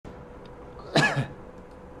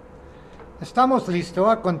Estamos listos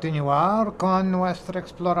a continuar con nuestra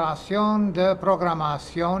exploración de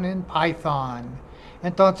programación en Python.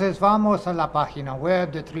 Entonces vamos a la página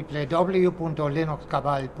web de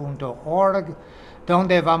www.linuxcabal.org,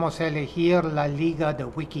 donde vamos a elegir la liga de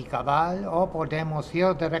WikiCabal, o podemos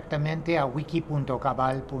ir directamente a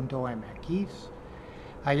wiki.cabal.mx.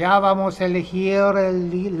 Allá vamos a elegir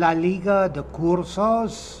la liga de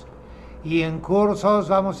cursos. Y en cursos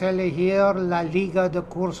vamos a elegir la liga de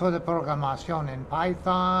curso de programación en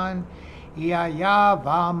Python. Y allá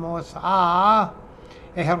vamos a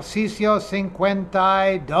ejercicio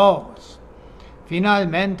 52.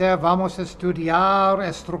 Finalmente vamos a estudiar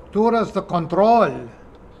estructuras de control.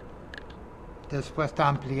 Después de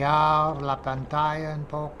ampliar la pantalla un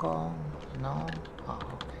poco, ¿no?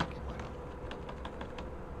 Ok, qué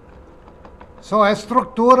bueno.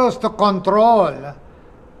 Estructuras de control.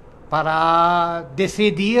 Para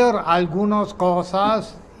decidir algunas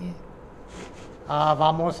cosas,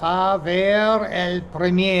 vamos a ver el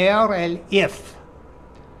if.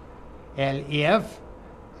 El if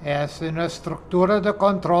es una estructura de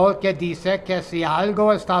control que dice que si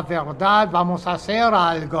algo está verdad, vamos a hacer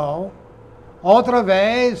algo. Otra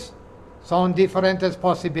vez, son diferentes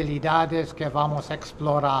posibilidades que vamos a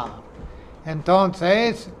explorar.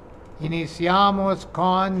 Entonces, iniciamos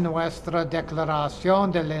con nuestra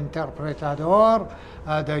declaración del interpretador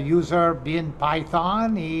de user bin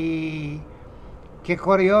Python, y qué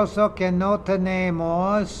curioso que no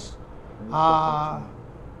tenemos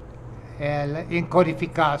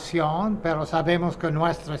encodificación, pero sabemos que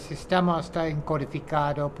nuestro sistema está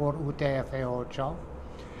encodificado por UTF-8.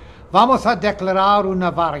 Vamos a declarar una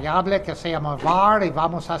variable que se llama var y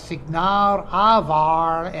vamos a asignar a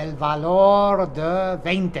var el valor de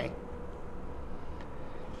 20.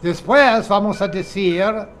 Después vamos a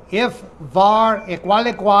decir if var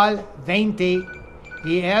igual 20,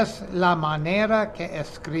 y es la manera que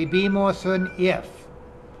escribimos un if.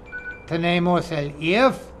 Tenemos el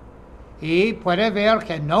if y puede ver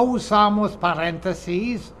que no usamos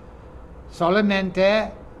paréntesis,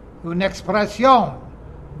 solamente una expresión,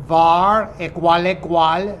 var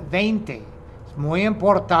igual 20. Es muy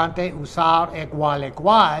importante usar igual.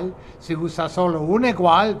 Si usas solo un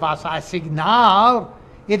igual, vas a asignar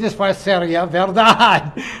y después sería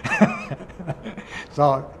verdad.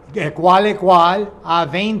 Igual a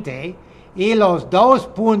 20, y los dos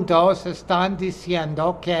puntos están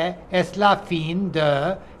diciendo que es la fin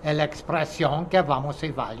de la expresión que vamos a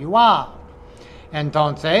evaluar.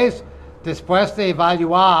 Entonces, después de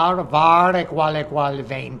evaluar var igual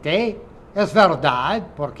 20, es verdad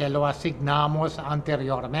porque lo asignamos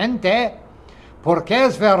anteriormente. Porque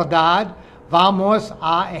es verdad, vamos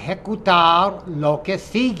a ejecutar lo que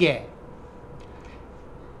sigue.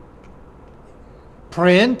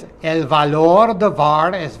 Print, el valor de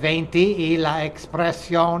var es 20 y la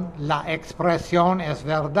expresión es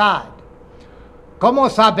verdad. ¿Cómo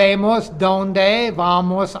sabemos dónde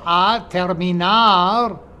vamos a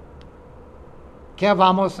terminar? ¿Qué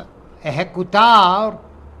vamos a ejecutar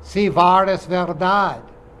si var es verdad?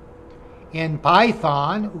 En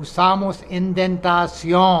Python usamos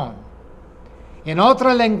indentación. En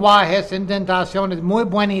otros lenguajes, indentación es muy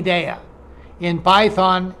buena idea. En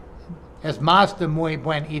Python es más de muy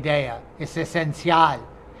buena idea. Es esencial.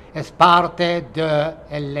 Es parte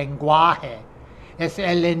del lenguaje. Es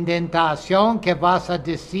la indentación que vas a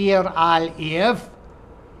decir al if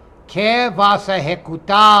que vas a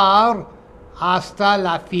ejecutar hasta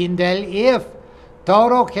la fin del if.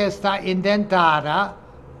 Todo que está indentada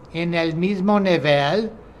en el mismo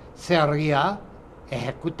nivel sería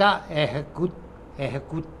ejecutable,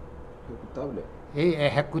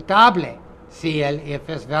 si el if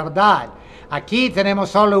es verdad. Aquí tenemos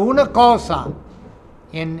solo una cosa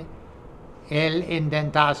en el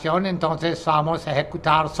indentación, entonces vamos a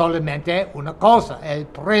ejecutar solamente una cosa, el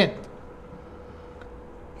print.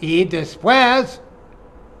 Y después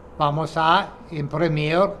vamos a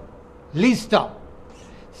imprimir listo.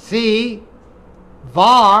 Si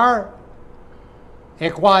var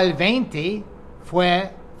igual 20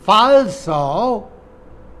 fue falso,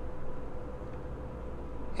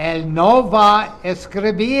 él no va a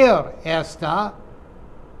escribir esta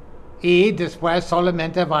y después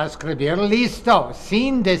solamente va a escribir listo,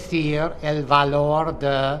 sin decir el valor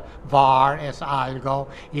de var es algo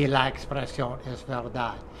y la expresión es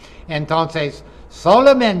verdad. Entonces,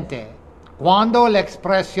 solamente cuando la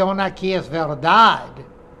expresión aquí es verdad,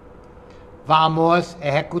 vamos a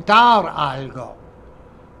ejecutar algo.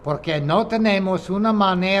 Porque no tenemos una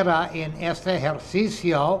manera en este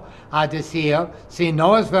ejercicio a decir si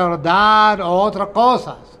no es verdad o otras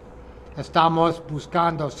cosas. Estamos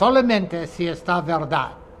buscando solamente si está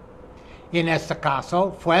verdad. En este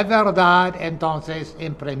caso fue verdad, entonces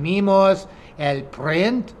imprimimos el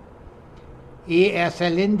print y es la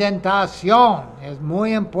indentación, es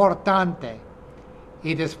muy importante.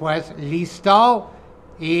 Y después listo,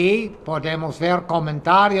 y podemos ver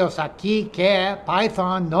comentarios aquí que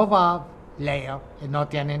Python no va a leer y no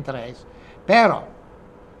tiene interés, pero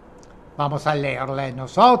vamos a leerle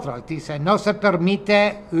nosotros. Dice, no se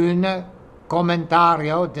permite un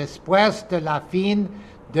comentario después de la fin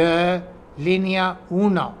de línea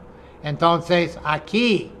 1. Entonces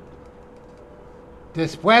aquí,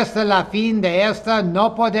 después de la fin de esta,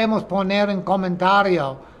 no podemos poner un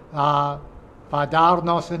comentario para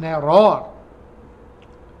darnos un error.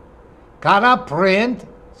 Cada print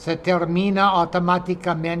se termina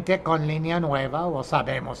automáticamente con línea nueva, o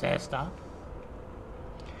sabemos esta.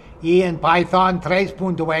 Y en Python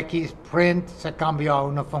 3.x print se cambió a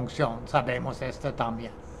una función, sabemos esta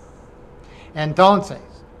también. Entonces,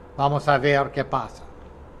 vamos a ver qué pasa.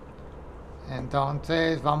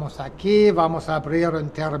 Entonces, vamos aquí, vamos a abrir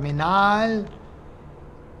un terminal.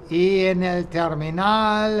 Y en el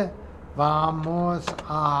terminal vamos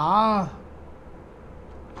a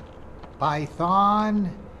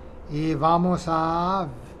Python y vamos a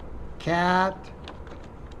cat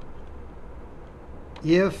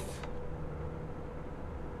if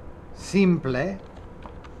simple.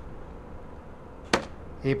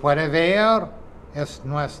 Y puede ver, es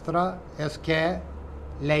que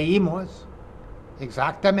leímos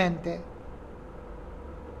exactamente.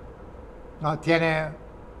 No tiene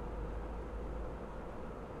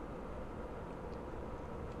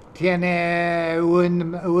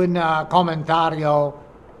un comentario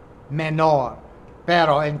menor,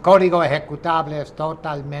 pero en código ejecutable es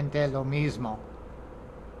totalmente lo mismo.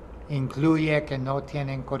 Incluye que no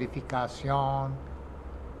tienen codificación.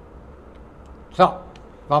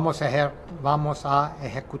 Vamos a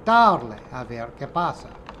ejecutarle, a ver qué pasa.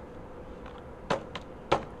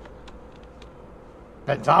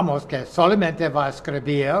 Pensamos que solamente va a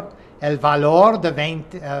escribir el valor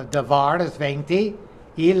de var es 20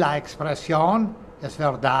 y la expresión es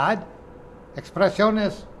verdad. ¿Expresión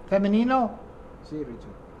es femenino? Sí,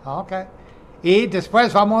 Richard. Ok. Y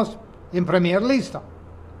después vamos a imprimir listo.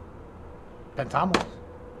 Pensamos.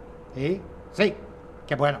 ¿Y? Sí,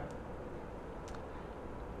 qué bueno.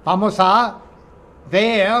 Vamos a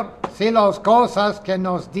ver si las cosas que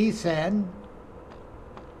nos dicen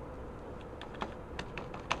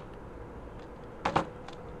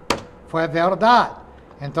fue verdad.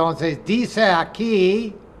 Entonces dice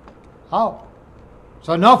aquí,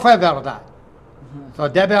 no fue verdad.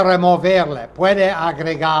 Debe removerle. Puede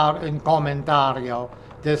agregar un comentario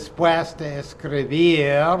después de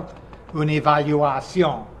escribir una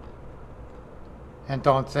evaluación.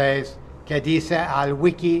 Entonces, que dice al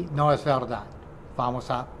wiki no es verdad.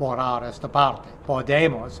 Vamos a borrar esta parte.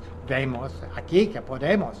 Vemos aquí que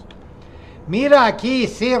podemos. Mira aquí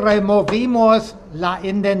si removimos la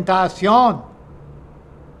indentación.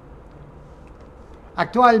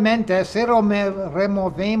 Actualmente, si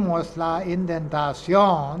removemos la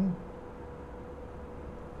indentación,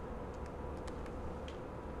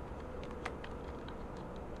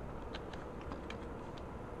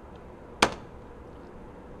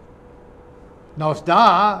 nos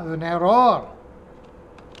da un error.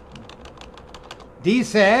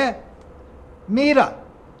 Dice, mira,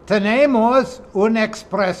 tenemos una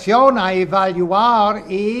expresión a evaluar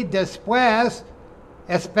y después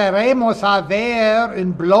esperemos a ver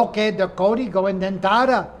un bloque de código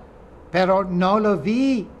indentado, pero no lo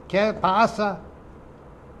vi. ¿Qué pasa?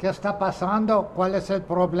 ¿Qué está pasando? ¿Cuál es el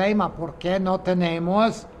problema? ¿Por qué no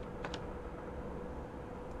tenemos?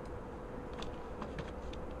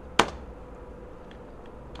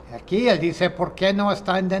 Aquí él dice, ¿por qué no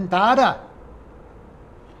está indentada?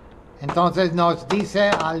 Entonces nos dice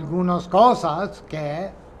algunas cosas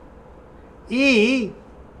que... Y...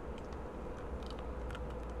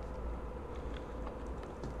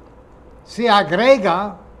 si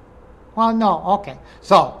agrega... no,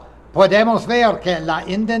 podemos ver que la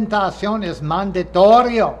indentación es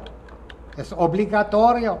mandatorio. Es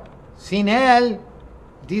obligatorio. Sin él,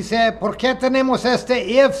 dice, ¿por qué tenemos este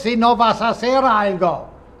if si no vas a hacer algo?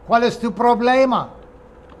 ¿Cuál es tu problema?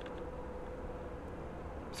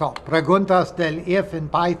 Preguntas del if en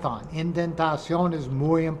Python. Indentación es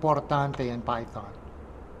muy importante en Python.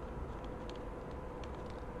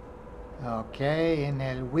 Ok, en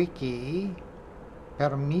el wiki,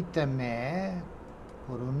 permíteme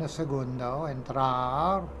por un segundo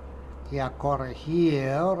entrar y a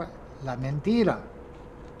corregir la mentira.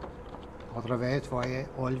 Otra vez voy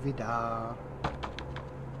a olvidar.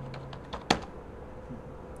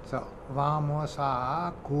 So, vamos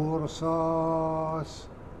a cursos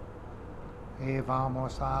y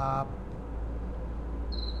vamos a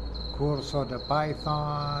curso de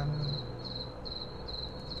Python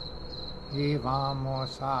y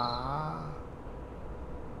vamos a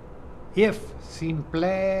if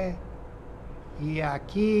simple y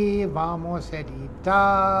aquí vamos a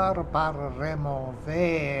editar para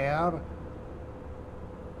remover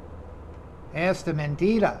esta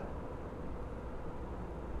mentira.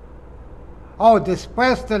 Oh,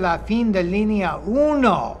 después de la fin de línea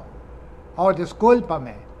 1. Oh,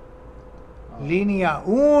 discúlpame. Línea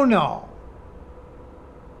 1.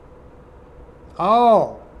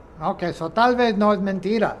 Oh, ok, so tal vez no es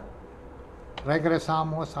mentira.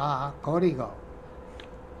 Regresamos a código.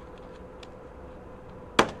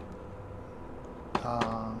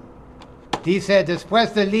 Dice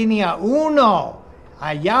después de línea 1.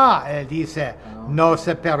 Allá, él dice, no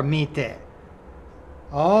se permite.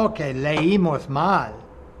 Ok, leímos mal.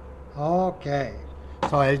 Ok.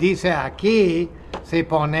 So, él dice aquí, si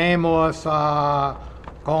ponemos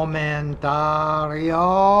comentario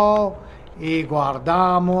y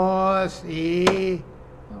guardamos y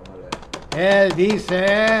él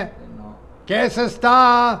dice que se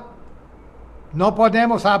está, no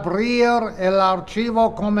podemos abrir el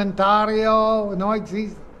archivo comentario, no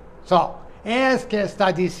existe. So, es que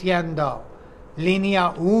está diciendo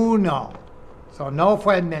línea 1. So, no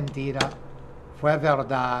fue mentira, fue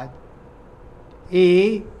verdad.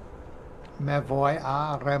 Y me voy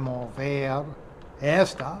a remover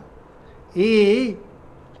esta. Y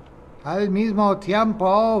al mismo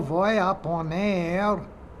tiempo voy a poner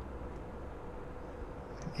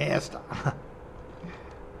esta.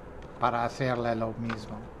 Para hacerle lo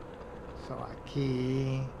mismo. So,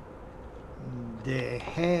 aquí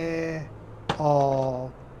dejé o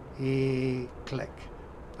y clic.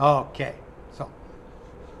 Ok. So,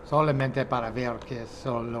 solamente para ver que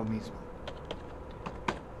son lo mismo.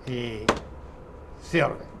 Y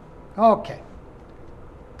sirve. Ok.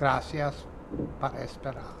 Gracias para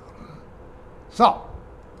esperar. So,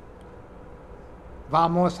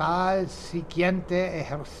 vamos al siguiente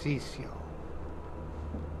ejercicio.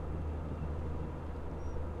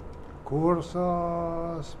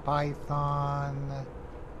 Cursos, Python.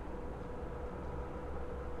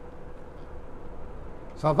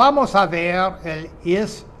 So, vamos a ver el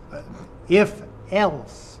if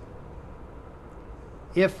else.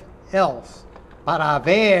 If else. Para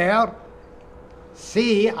ver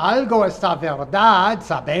si algo está verdad,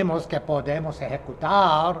 sabemos que podemos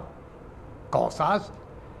ejecutar cosas,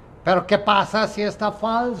 pero ¿qué pasa si está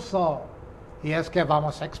falso? Y es que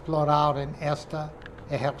vamos a explorar en este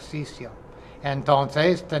ejercicio.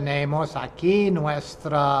 Entonces tenemos aquí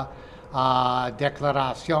nuestra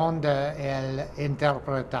declaración del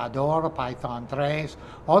interpretador Python 3.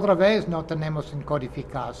 Otra vez no tenemos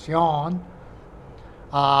encodificación.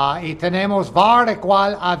 Y tenemos var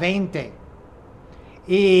igual a 20.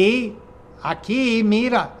 Y aquí,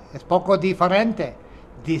 mira, es poco diferente.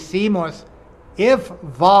 Decimos if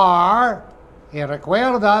var, y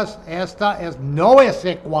recuerdas, esta no es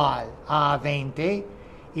igual a 20.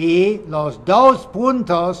 Y los dos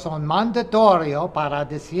puntos son mandatorios para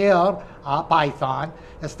decir a Python,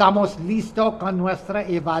 estamos listos con nuestra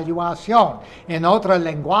evaluación. En otros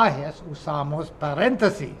lenguajes usamos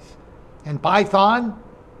paréntesis. En Python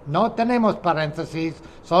no tenemos paréntesis,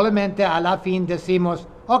 solamente a la fin decimos,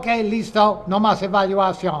 ok, listo, no más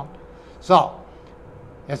evaluación. So,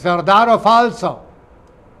 ¿es verdad o falso?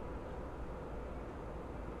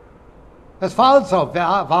 Es falso,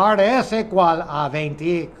 var es igual a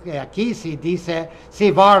 20. Aquí sí dice, si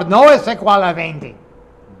var no es igual a 20.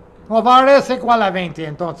 O var es igual a 20,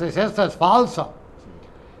 entonces esto es falso.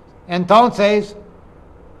 Entonces,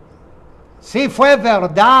 si fue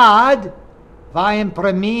verdad, va a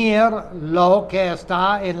imprimir lo que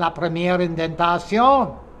está en la primera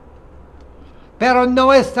indentación. Pero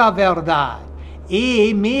no está verdad.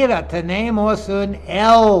 Y mira, tenemos un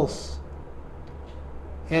else.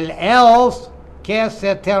 El else que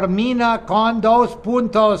se termina con dos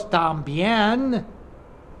puntos también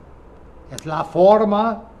es la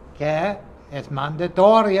forma que es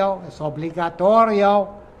mandatorio, es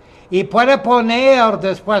obligatorio. Y puede poner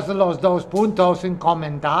después de los dos puntos un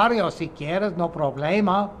comentario si quieres, no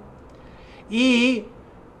problema. Y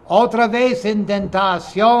otra vez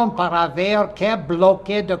indentación para ver qué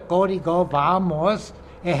bloque de código vamos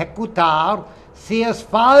a ejecutar si es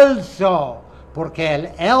falso. Porque el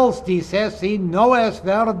else dice si no es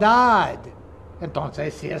verdad.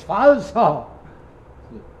 Entonces si es falso.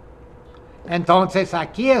 Entonces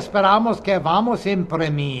aquí esperamos que vamos a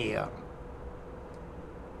imprimir.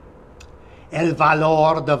 el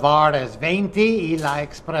valor de var es 20 y la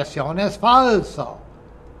expresión es falso.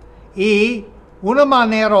 Y una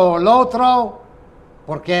manera o la otra,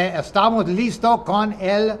 porque estamos listos con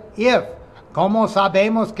el if. ¿Cómo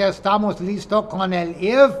sabemos que estamos listos con el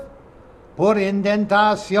if? Por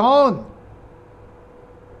indentación.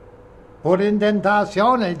 Por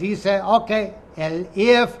indentación, él dice, ok, el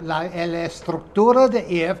if, la estructura de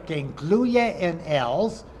if que incluye en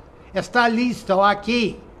else, está listo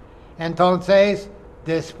aquí. Entonces,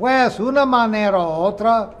 después, una manera u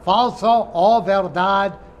otra, falso o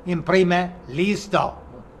verdad, imprime listo.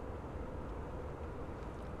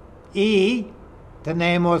 Y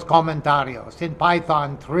tenemos comentarios. En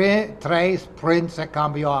Python 3, print se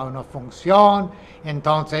cambió a una función,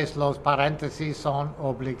 entonces los paréntesis son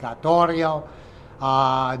obligatorios.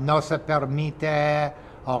 No se permite,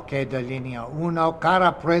 de línea 1,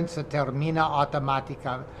 cada print se termina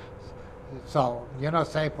automáticamente. Yo no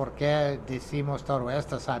sé por qué decimos todo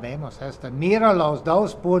esto, sabemos esto. Mira, los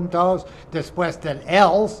dos puntos después del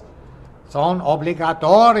else son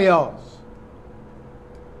obligatorios.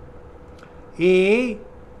 Y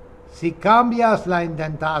si cambias la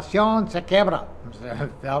indentación, se quebra.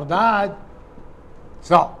 ¿Verdad?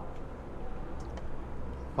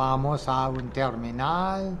 Vamos a un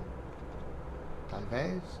terminal, tal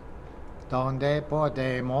vez, donde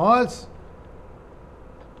podemos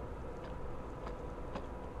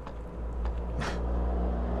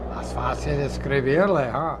más fácil escribirle,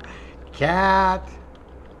 ¿eh? Cat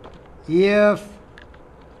if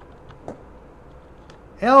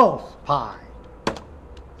else pie.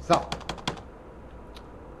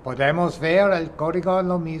 Podemos ver el código es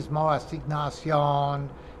lo mismo, asignación,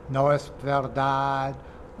 no es verdad,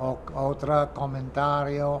 otro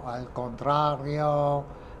comentario al contrario,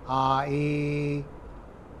 y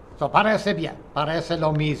parece bien, parece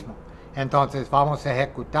lo mismo. Entonces vamos a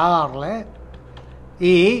ejecutarle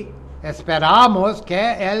y esperamos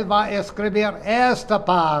que él va a escribir esta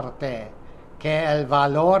parte, que el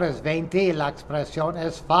valor es 20 y la expresión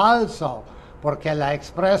es falso, porque la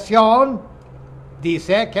expresión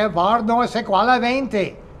dice que var no es igual a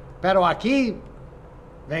 20, pero aquí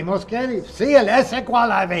vemos que sí, él es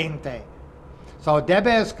igual a 20.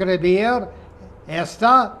 Debe escribir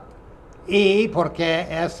esta y porque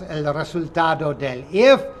es el resultado del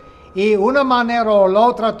if, y una manera o la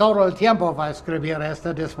otra todo el tiempo va a escribir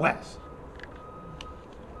esta después.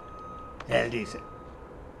 Él dice,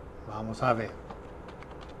 vamos a ver.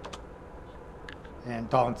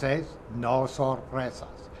 Entonces, no sorpresas.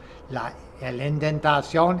 La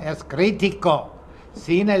indentación es crítico.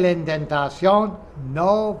 Sin la indentación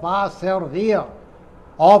no va a servir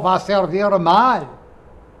o va a servir mal.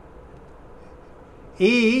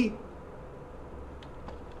 Y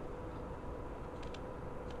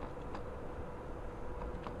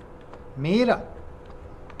mira,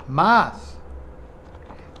 más.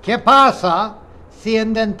 ¿Qué pasa si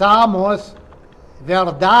indentamos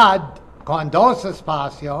verdad con 2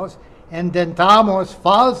 espacios, indentamos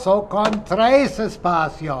falso con 3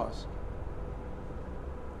 espacios?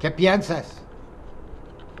 ¿Qué piensas?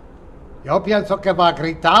 Yo pienso que va a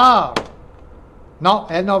gritar. No,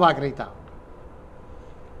 él no va a gritar.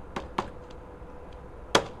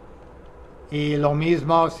 Y lo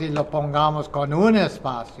mismo si lo pongamos con un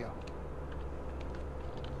espacio.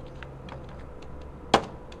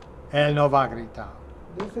 Él no va a gritar.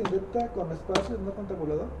 ¿Se indenta con espacios, no con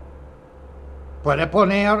tabulador? Puede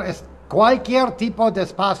poner cualquier tipo de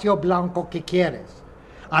espacio blanco que quieres.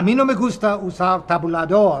 A mí no me gusta usar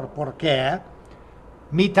tabulador porque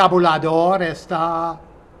mi tabulador está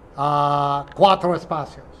a 4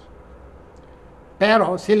 espacios.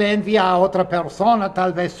 Pero si le envía a otra persona,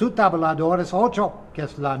 tal vez su tabulador es 8, que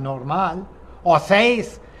es la normal, o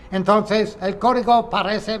 6. Entonces el código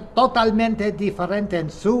parece totalmente diferente en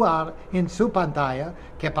su pantalla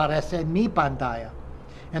que parece en mi pantalla.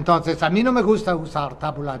 Entonces a mí no me gusta usar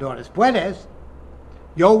tabuladores. Puedes,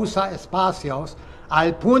 yo uso espacios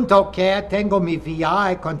al punto que tengo mi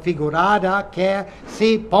VI configurada que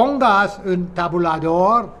si pongas un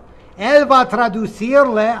tabulador, él va a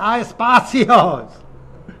traducirle a espacios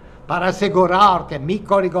para asegurar que mi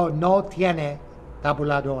código no tiene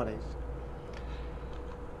tabuladores.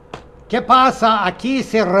 ¿Qué pasa? Aquí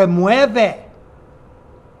se remueve.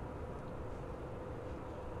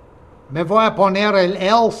 Me voy a poner el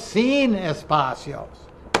L sin espacios.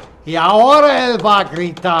 Y ahora él va a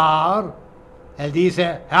gritar. Él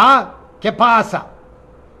dice, ¿qué pasa?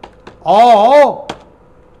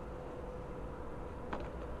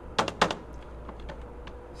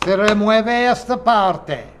 Se remueve esta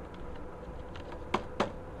parte.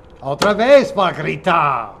 Otra vez va a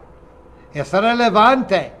gritar. Es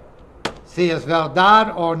relevante. si es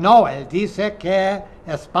verdad o no. Él dice que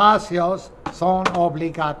espacios son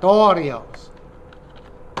obligatorios.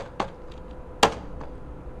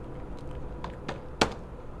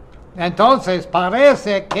 Entonces,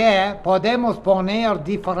 parece que podemos poner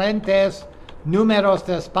diferentes números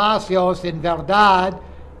de espacios en verdad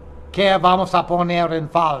que vamos a poner en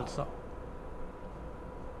falso.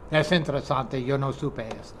 Es interesante, yo no supe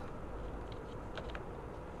esto.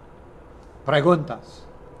 ¿Preguntas?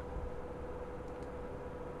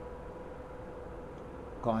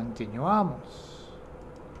 Continuamos.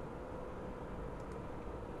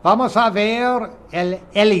 Vamos a ver el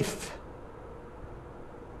elif.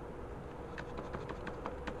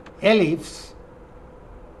 Elifs.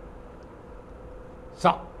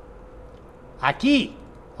 Aquí,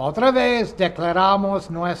 otra vez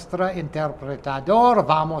declaramos nuestro interpretador.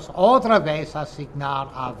 Vamos otra vez a asignar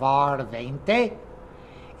a var 20.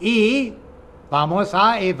 Y vamos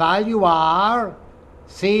a evaluar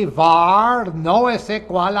si var no es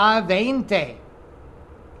igual a 20.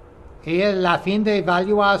 Y en la fin de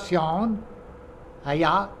evaluación,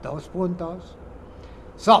 allá, 2 puntos.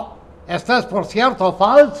 Esto es por cierto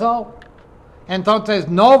falso. Entonces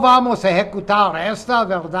no vamos a ejecutar esta,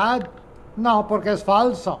 ¿verdad? No, porque es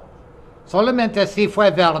falso. Solamente si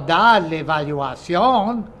fue verdad la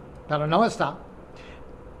evaluación, pero no está.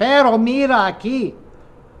 Pero mira aquí,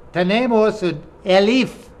 tenemos un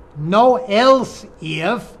elif, no else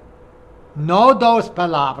if, no dos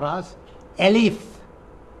palabras, elif,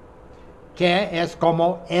 que es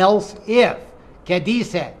como else if, que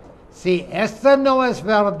dice, si esta no es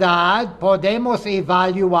verdad, podemos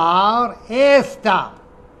evaluar esta.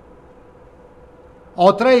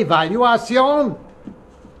 Otra evaluación.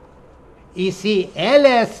 Y si él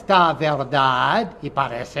está verdad, y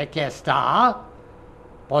parece que está,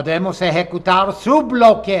 podemos ejecutar su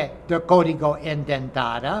bloque de código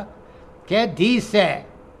indentada, que dice,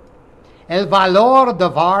 el valor de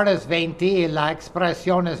var es 20 y la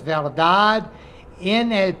expresión es verdad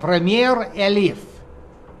en el primer elif.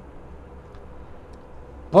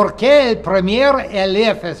 Porque el primer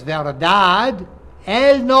elif es verdad,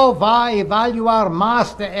 él no va a evaluar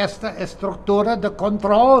más de esta estructura de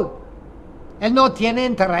control. Él no tiene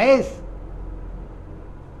interés.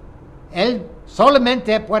 Él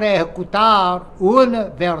solamente puede ejecutar una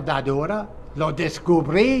verdadera. Lo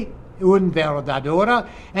descubrí, una verdadera.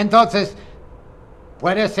 Entonces,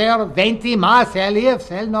 puede ser 20 más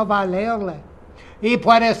elifs, él no va a leerle. Y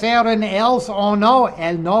puede ser un else o no,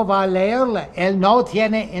 él no va a leerle, él no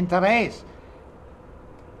tiene interés.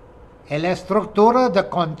 En la estructura de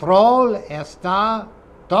control está,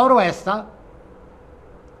 todo está.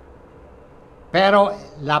 Pero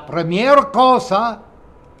la primera cosa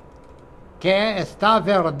que está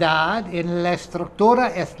verdad en la estructura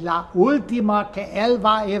es la última que él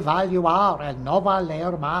va a evaluar, él no va a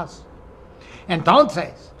leer más.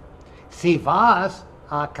 Entonces, si vas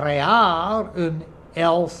a crear un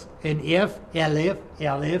else, un if,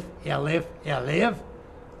 elif,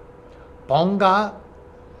 ponga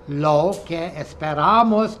lo que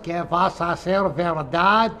esperamos que vas a hacer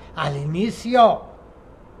verdad al inicio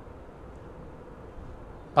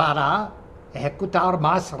para ejecutar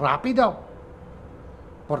más rápido,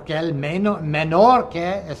 porque el menor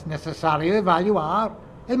que es necesario evaluar,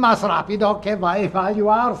 el más rápido que va a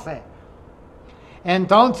evaluarse.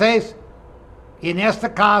 Entonces, en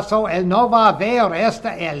este caso, él no va a ver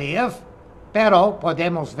este elif, pero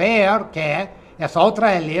podemos ver que es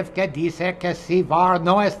otra elif que dice que si var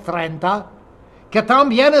no es 30, que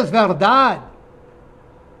también es verdad.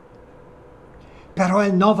 Pero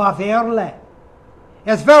él no va a verle.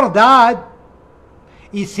 Es verdad.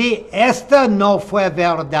 Y si esta no fue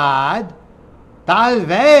verdad, tal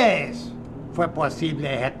vez fue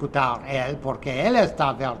posible ejecutar él, porque él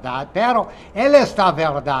está verdad, pero él está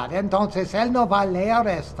verdad, entonces él no va a leer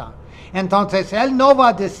esta. Entonces él no va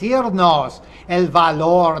a decirnos el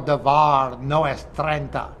valor de var no es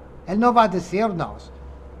 30. Él no va a decirnos.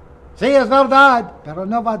 Sí, es verdad, pero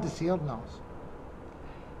no va a decirnos.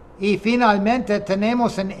 Y finalmente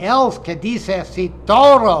tenemos un else que dice si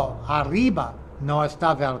todo arriba no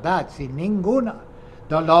está verdad, si ninguna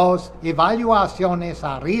de las evaluaciones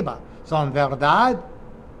arriba son verdad,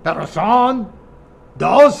 pero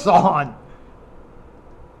dos son.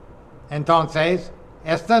 Entonces,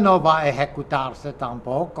 esta no va a ejecutarse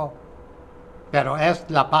tampoco, pero es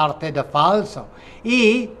la parte de falso.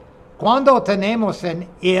 Y cuando tenemos en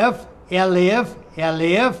if, elif,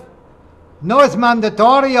 no es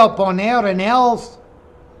mandatorio poner en else.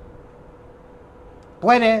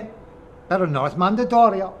 Puede, pero no es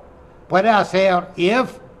mandatorio. Puede hacer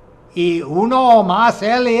if y uno o más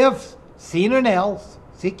elifs sin un else,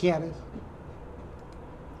 si quieres.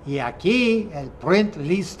 Y aquí el print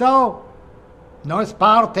listo no es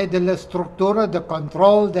parte de la estructura de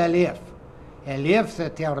control del if. El if se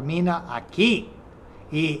termina aquí.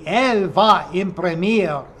 Y él va a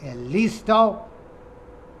imprimir el listo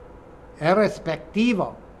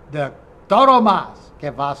respectivo de todo más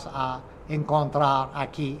que vas a encontrar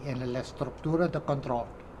aquí en la estructura de control.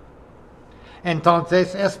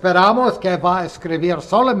 Entonces esperamos que va a escribir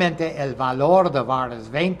solamente el valor de var es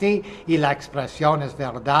 20 y la expresión es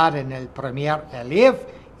verdad en el primer elif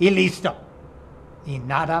y listo. Y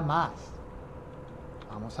nada más.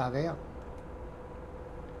 Vamos a ver.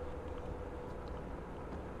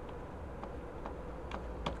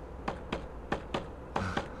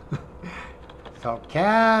 So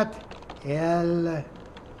cat el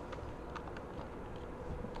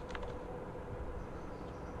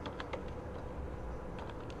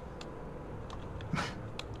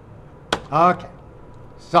ok.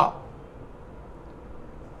 So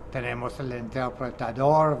tenemos el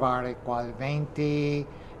interpretador var igual 20.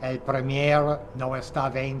 El primer no está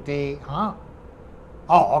 20. ¿Ah?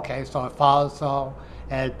 Oh, ok, so es falso.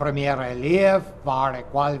 El primer elif var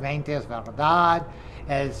igual 20 es verdad.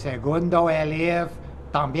 El segundo elif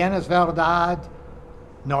también es verdad.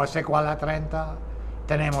 No es igual a 30.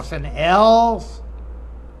 Tenemos en else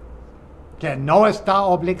que no está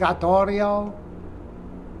obligatorio.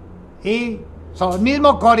 Y son el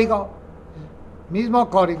mismo código.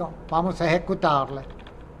 Vamos a ejecutarle.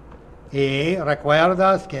 Y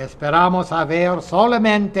recuerdas que esperamos a ver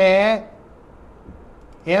solamente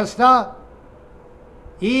esta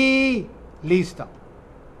y listo.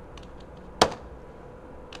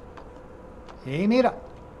 Y mira,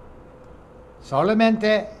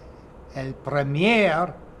 solamente el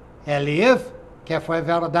primer elif que fue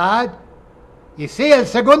verdad. Y sí, el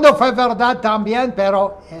segundo fue verdad también,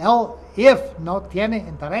 pero el if no tiene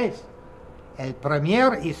interés. El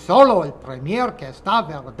primer y solo el primer que está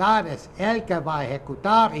verdad es el que va a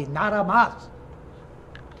ejecutar y nada más.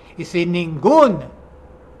 Y si ningún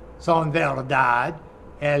son verdad,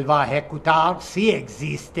 él va a ejecutar si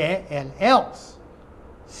existe el else.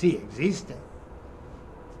 Si existe.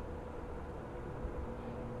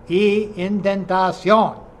 Y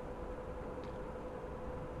indentación.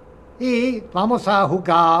 Y vamos a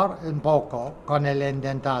jugar un poco con la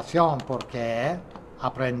indentación porque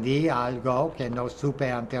aprendí algo que no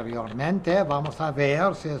supe anteriormente. Vamos a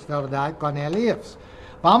ver si es verdad con el if.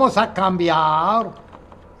 Vamos a cambiar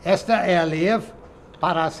este elif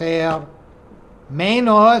para hacer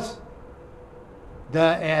menos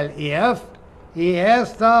del if y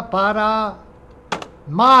esta para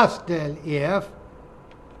más del if.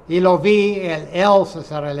 Y lo vi, el else es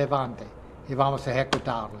relevante. Y vamos a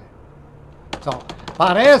ejecutarle. So,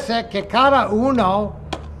 parece que cada uno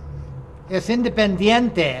es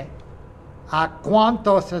independiente a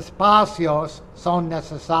cuántos espacios son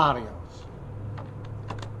necesarios.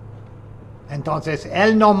 Entonces,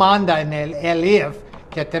 él no manda en el elif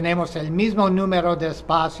que tenemos el mismo número de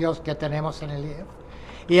espacios que tenemos en el if.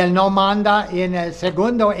 Y él no manda en el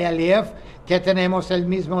segundo elif que tenemos el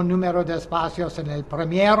mismo número de espacios en el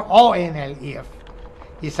primer o en el if.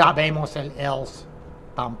 Y sabemos el else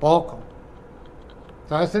tampoco.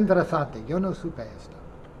 So, es interesante, yo no supe esto.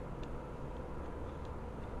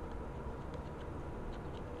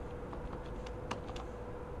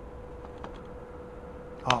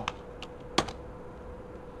 Oh.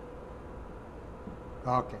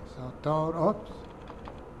 Ok, so todo, oops.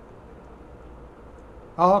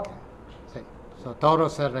 Oh, ok, sí, so todo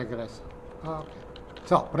se regresa. Ok,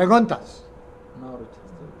 so, preguntas. No, ahorita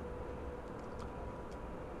estoy.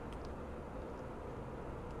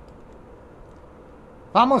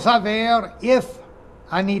 Vamos a ver if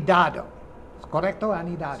anidado. ¿Es correcto?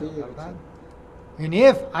 Anidado, Sí, ¿verdad? Un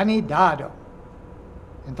if anidado.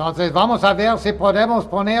 Entonces vamos a ver si podemos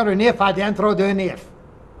poner un if adentro de un if.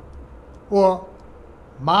 O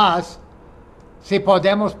más, si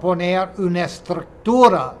podemos poner una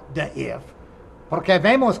estructura de if. Porque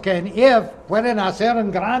vemos que en if pueden hacer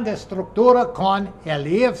una gran estructura con el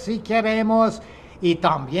if si queremos y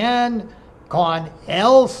también con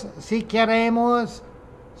else si queremos.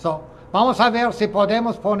 So, vamos a ver si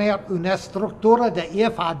podemos poner una estructura de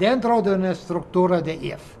if adentro de una estructura de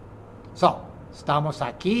if. So, estamos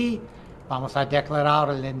aquí, vamos a declarar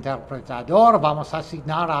el interpretador, vamos a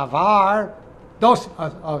asignar a var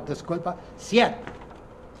 100.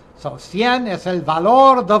 So, 100 es el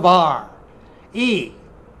valor de var. Y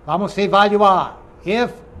vamos a evaluar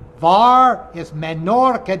if var es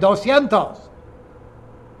menor que 200.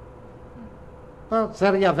 Well,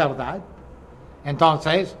 sería verdad.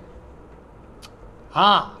 Entonces,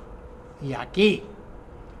 y aquí,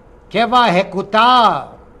 ¿qué va a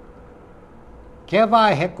ejecutar ¿qué va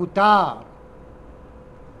a ejecutar?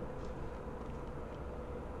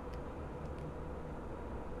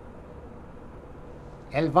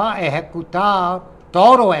 Él va a ejecutar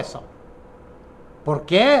todo eso. ¿Por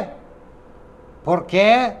qué?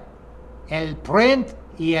 Porque el print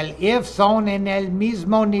y el if son en el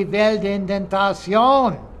mismo nivel de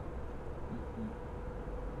indentación.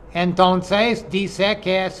 Entonces dice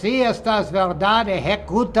que si esta es verdad,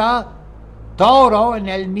 ejecuta todo en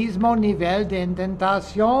el mismo nivel de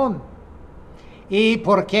indentación. Y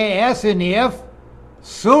porque es un if,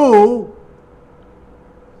 su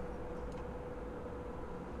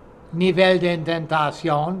nivel de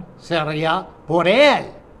indentación sería por él.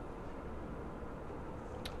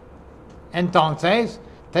 Entonces,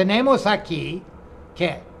 tenemos aquí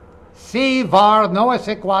que si var no es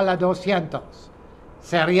igual a 200,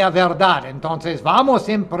 sería verdad. Entonces, vamos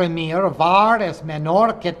a imprimir var es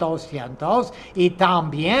menor que 200 y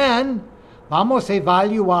también vamos a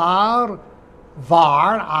evaluar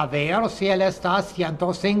var a ver si él está a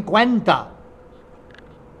 150.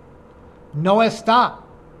 No está.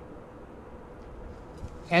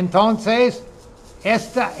 Entonces,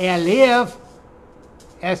 el if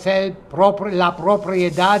es la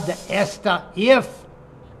propiedad de esta if.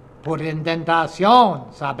 Por indentación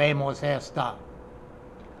sabemos esta.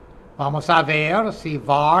 Vamos a ver si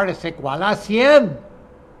var es igual a 100.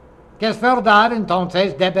 Que es verdad,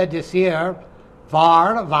 entonces debe decir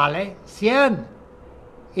var vale 100.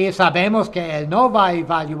 Y sabemos que él no va a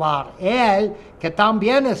evaluar él, que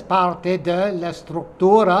también es parte de la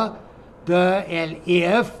estructura del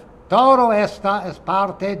if. Todo esto es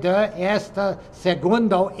parte de este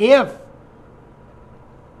segundo if.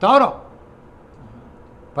 Todo.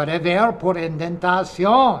 Puede ver por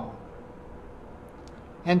indentación.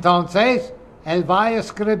 Entonces, él va a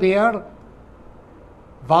escribir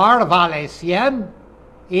var vale 100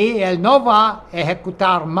 y él no va a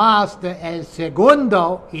ejecutar más del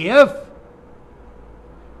segundo if.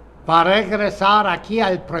 Va a regresar aquí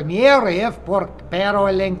al primer if, pero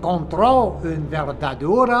él encontró una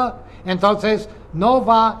verdadera, entonces no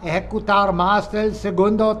va a ejecutar más del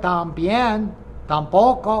segundo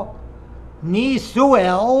tampoco, ni su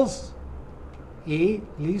else, y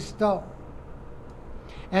listo.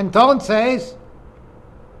 Entonces,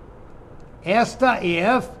 esta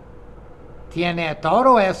if tiene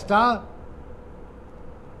todo esto,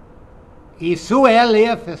 y su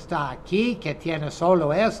elif está aquí, que tiene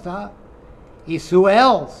solo esta, y su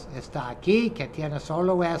else está aquí, que tiene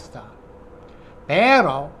solo esta.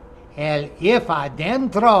 Pero el if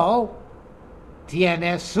adentro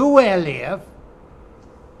tiene su elif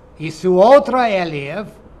y su otra elif,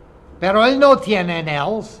 pero él no tiene en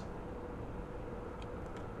else.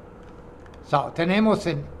 So, tenemos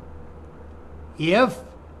en if,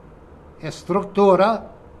 estructura,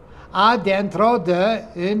 adentro de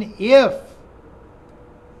un if,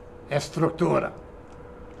 estructura.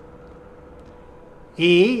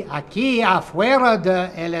 Y aquí afuera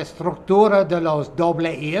de la estructura de los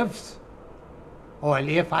doble ifs, o el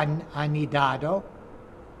if anidado,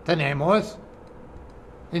 tenemos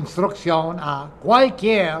instrucción a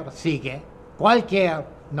cualquier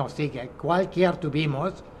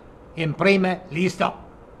tuvimos, imprime, listo.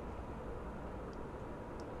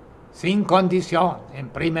 Sin condición,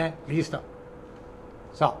 imprime, listo.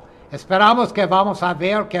 So, esperamos que vamos a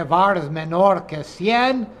ver que var es menor que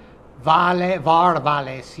 100, var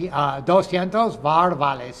vale 200, var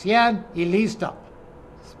vale 100 y listo.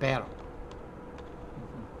 Espero.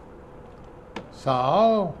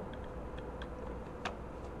 So,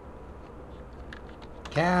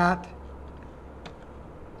 cat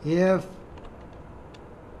if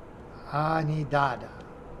anidada.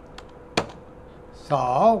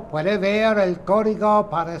 So, puede ver el código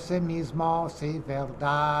parece mismo, sí,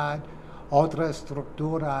 verdad. Otra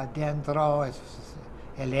estructura adentro,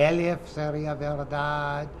 el elif sería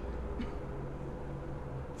verdad.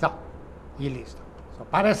 So, y listo. So,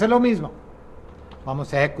 parece lo mismo.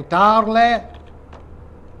 Vamos a ejecutarle.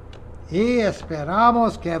 Y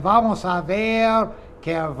esperamos que vamos a ver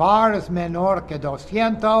que var es menor que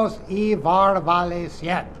 200 y var vale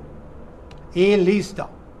 100. Y listo.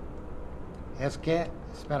 Es que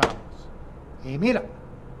esperamos. Y mira,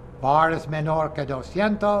 var es menor que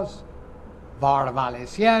 200, var vale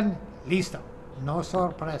 100, listo. No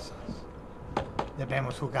sorpresas.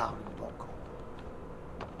 Debemos jugar un poco.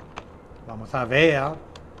 Vamos a ver,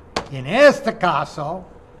 en este caso,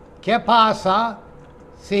 ¿qué pasa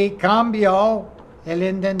si cambio la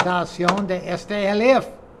indentación de este elif?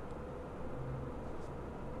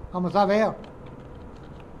 Vamos a ver.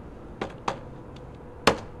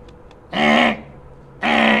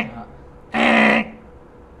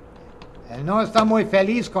 Él no está muy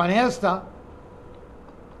feliz con esta.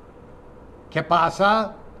 ¿Qué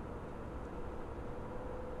pasa?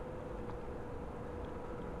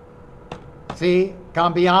 Si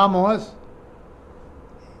cambiamos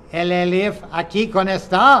el elif aquí con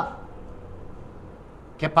esta,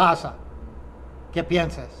 ¿qué pasa? ¿Qué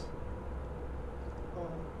piensas?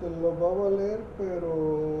 Te lo va a valer,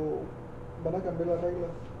 pero van a cambiar las reglas.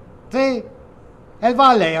 Sí, él va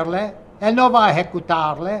a leerle, él no va a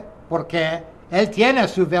ejecutarle, porque él tiene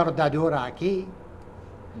su verdadera aquí.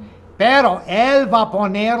 Pero él va a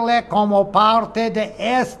ponerle como parte de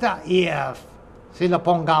esta if, si lo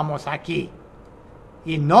pongamos aquí.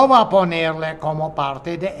 Y no va a ponerle como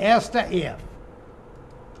parte de esta if.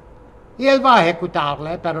 Y él va a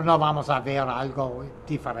ejecutarle, pero no vamos a ver algo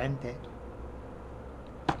diferente.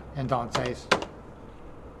 Entonces,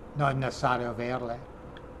 no es necesario verle.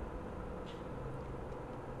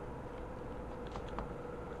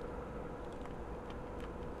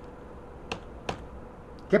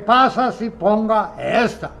 ¿Qué pasa si ponga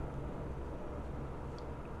esta?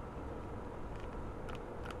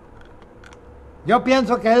 Yo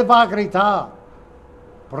pienso que él va a gritar,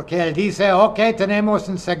 porque él dice, ok, tenemos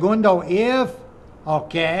un segundo if,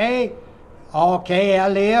 ok,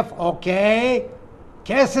 el if, ok, ¿qué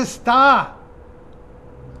es esta?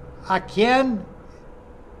 ¿A quién?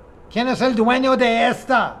 ¿Quién es el dueño de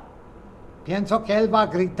esta? Pienso que él va a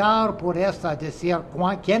gritar por esta, decir,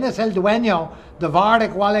 ¿quién es el dueño de var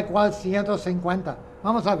igual 150?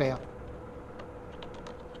 Vamos a ver.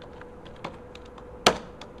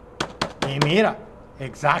 Y mira,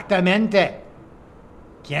 exactamente.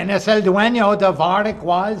 ¿Quién es el dueño de var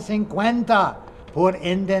igual 50? Por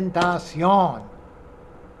indentación.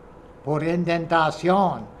 Por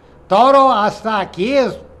indentación. Todo hasta aquí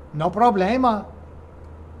es no problema.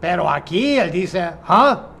 Pero aquí él dice,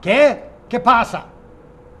 ¿qué? ¿Qué pasa?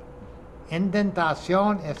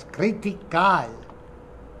 Indentación es critical.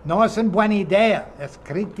 No es una buena idea, es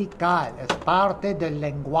critical, es parte del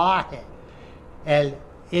lenguaje. El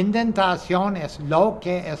indentación es lo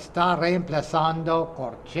que está reemplazando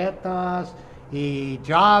corchetas y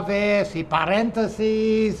llaves y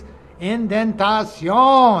paréntesis.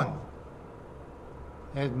 Indentación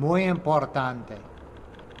es muy importante.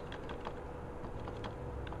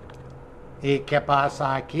 ¿Y qué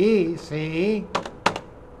pasa aquí? Sí.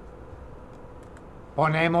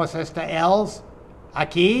 Ponemos este else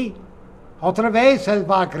aquí. Otra vez él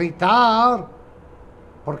va a gritar.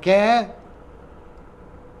 ¿Por qué?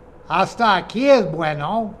 Hasta aquí es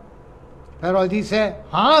bueno. Pero él dice,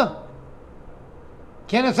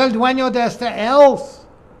 ¿quién es el dueño de este else?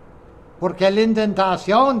 Porque la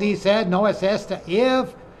indentación dice, no es este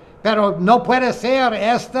if, pero no puede ser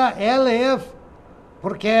esta el if,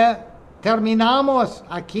 porque terminamos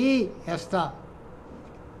aquí esta.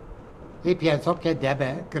 Y pienso que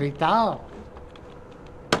debe gritar.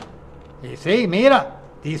 Y sí, mira,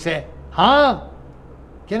 dice,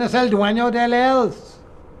 ¿quién es el dueño del else?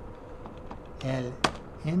 El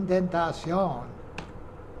indentación.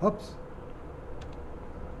 Ups.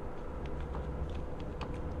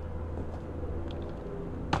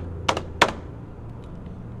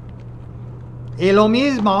 Y lo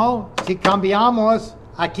mismo si cambiamos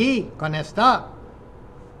aquí con esta.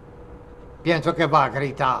 Pienso que va a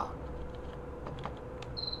gritar.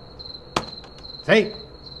 Sí.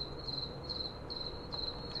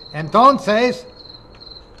 Entonces,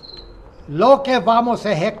 lo que vamos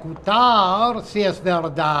a ejecutar, si es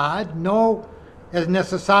verdad, no es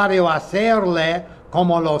necesario hacerle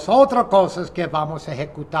como las otras cosas que vamos a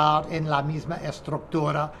ejecutar en la misma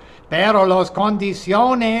estructura, pero las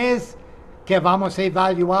condiciones que vamos a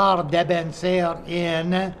evaluar deben ser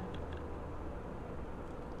en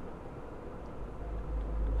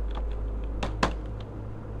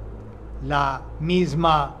la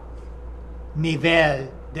misma nivel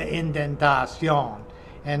de indentación.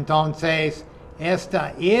 Entonces,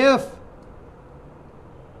 esta if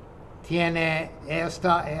tiene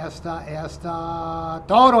esta,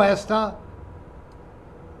 todo esta,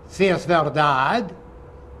 si es verdad.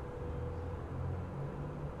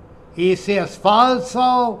 Y si es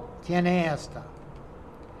falso, tiene esta.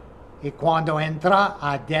 Y cuando entra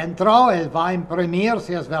adentro, él va a imprimir,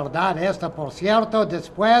 si es verdad, esta, por cierto.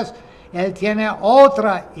 Después, él tiene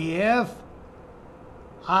otra if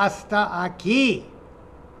hasta aquí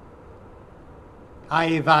a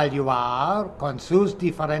evaluar con sus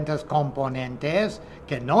diferentes componentes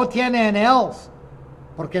que no tienen else,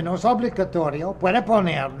 porque no es obligatorio. Puede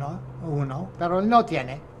poner uno, pero él no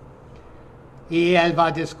tiene. y él va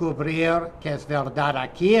a descubrir que es verdad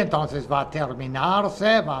aquí, entonces va a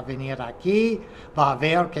terminarse, va a venir aquí, va a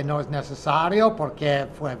ver que no es necesario porque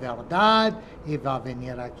fue verdad y va a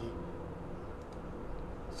venir aquí.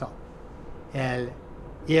 So, el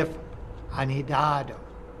if anidado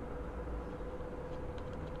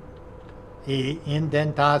y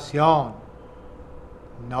indentación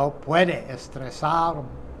no puede estresar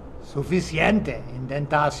suficiente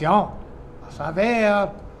indentación. Vas a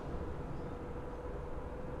ver.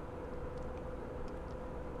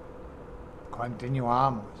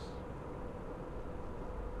 Continuamos.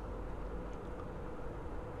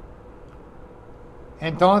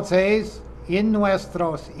 Entonces, en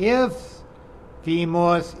nuestros ifs,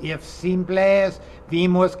 vimos if simples,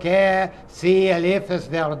 vimos que si el if es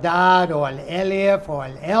verdad o el elif o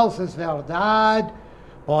el else es verdad,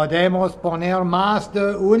 podemos poner más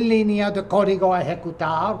de una línea de código a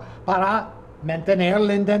ejecutar para mantener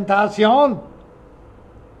la indentación.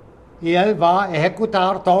 Y él va a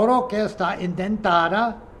ejecutar todo lo que está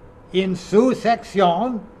indentada en su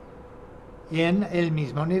sección en el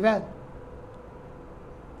mismo nivel.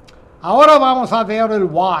 Ahora vamos a ver el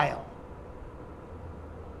while.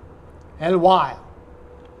 El while.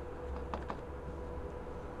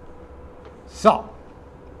 So,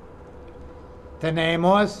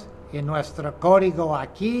 tenemos en nuestro código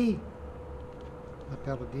aquí,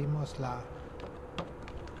 perdimos la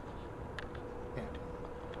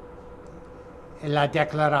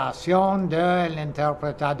declaración del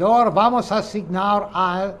interpretador, vamos a asignar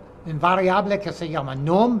a una variable que se llama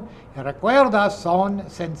num. Y recuerda, son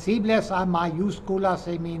sensibles a mayúsculas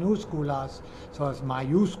y minúsculas. So es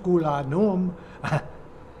mayúscula num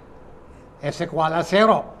es igual a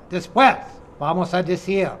 0. Después vamos a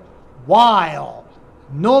decir while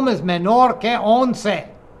num es menor que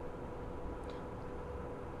 11.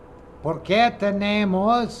 ¿Por qué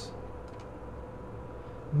tenemos?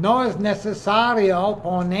 No es necesario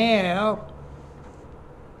poner,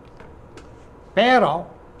 pero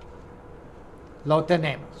lo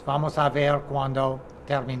tenemos. Vamos a ver cuando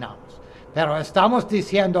terminamos. Pero estamos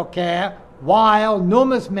diciendo que while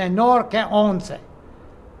num es menor que 11.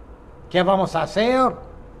 ¿Qué vamos a hacer?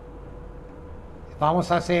 Vamos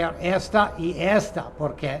a hacer esta y esta,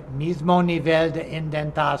 porque mismo nivel de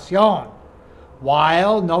indentación.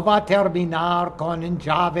 While no va a terminar con un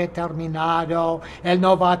llave terminado, él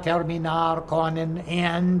no va a terminar con un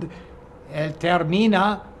end, él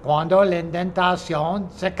termina cuando la indentación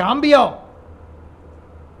se cambió.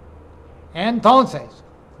 Entonces,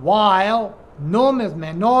 while num es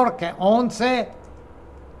menor que 11,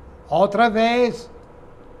 otra vez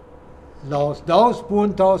los dos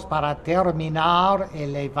puntos para terminar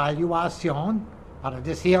la evaluación, para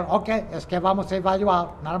decir, ok, es que vamos a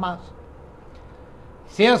evaluar, nada más.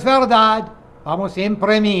 Si es verdad, vamos a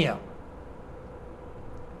imprimir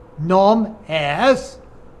num es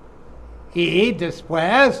y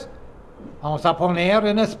después vamos a poner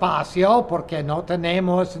un espacio porque no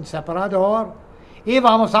tenemos un separador y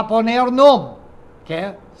vamos a poner num,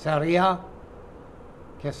 que sería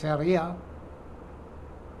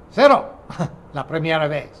 0 la primera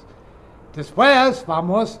vez. Después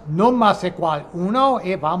vamos num más igual 1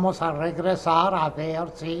 y vamos a regresar a ver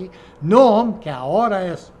si num, que ahora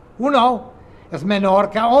es 1, es menor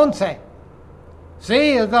que 11.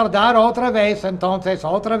 Sí, es verdad, otra vez, entonces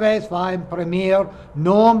otra vez va a imprimir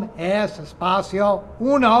num es espacio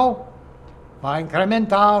 1, va a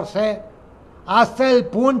incrementarse hasta el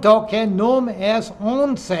punto que num es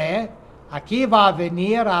 11. Aquí va a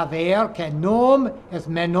venir a ver que num es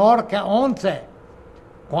menor que 11.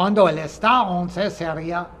 Cuando él está 11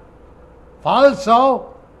 sería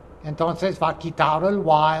falso, entonces va a quitar el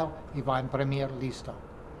while y va a imprimir listo.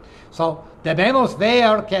 So, debemos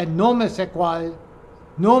ver que num es igual,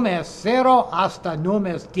 num es 0 hasta num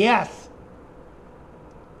es 10.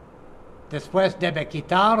 Después debe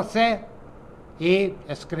quitarse y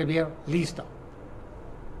escribir listo.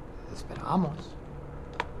 Esperamos.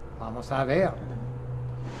 Vamos a ver.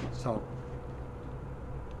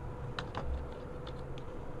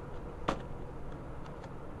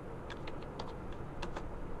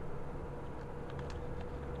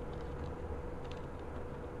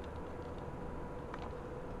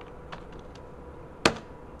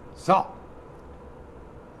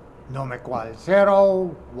 Num igual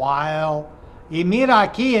 0, while. Y mira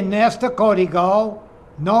aquí en este código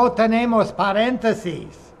no tenemos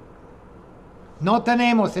paréntesis. No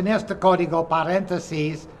tenemos en este código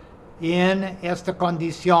paréntesis en esta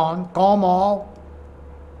condición como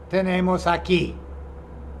tenemos aquí.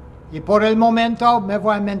 Y por el momento me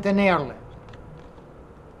voy a mantenerle.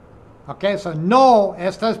 Ok, so no,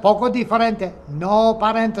 esto es poco diferente. No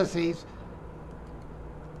paréntesis.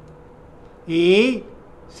 Y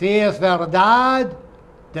si es verdad,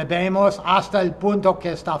 debemos hasta el punto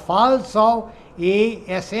que está falso, y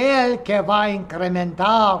es él que va a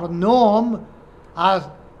incrementar num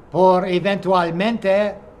por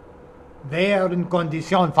eventualmente ver en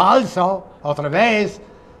condición falso. Otra vez,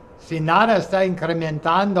 si nada está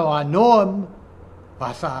incrementando a num,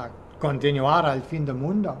 vas a continuar al fin del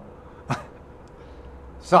mundo.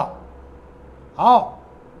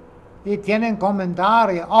 Y tienen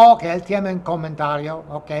comentario. Ok, él tiene un comentario.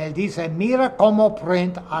 Ok, él dice, mira cómo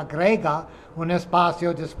print agrega un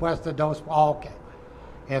espacio después de dos. Ok,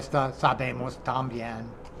 esto sabemos también.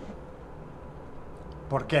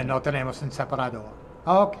 Porque no tenemos un separador.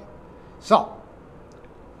 Ok,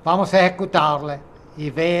 vamos a ejecutarle y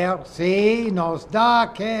ver si nos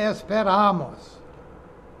da que esperamos.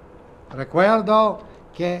 Recuerdo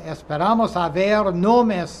que esperamos a ver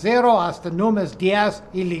num es 0 hasta num es 10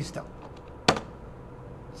 y listo.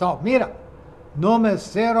 Mira, num es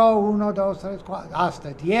 0, 1, 2, 3, 4, hasta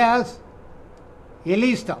 10 y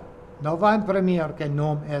listo. No va a imprimir que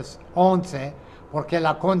num es 11 porque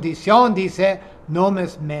la condición dice num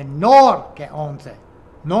es menor que 11.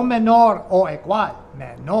 No menor o igual,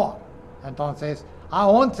 menor. Entonces, a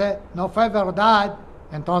 11 no fue verdad,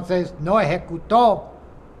 entonces no ejecutó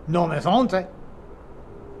num es 11.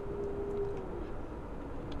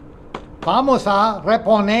 Vamos a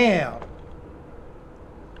reponer.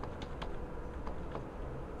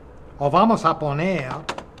 O vamos a poner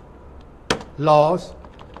los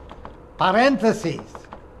paréntesis.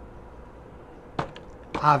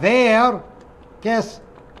 A ver qué es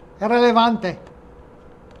irrelevante.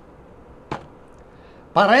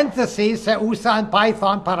 Paréntesis se usa en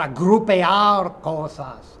Python para grupear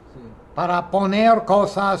cosas, para poner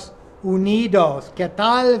cosas unidos que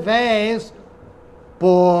tal vez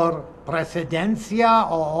por precedencia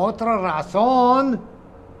o otra razón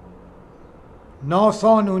no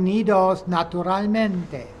son unidos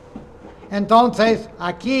naturalmente. Entonces,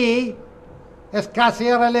 aquí es casi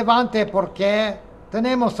irrelevante porque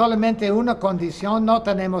tenemos solamente una condición, no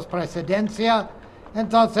tenemos precedencia.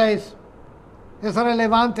 Entonces, es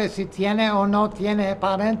relevante si tiene o no tiene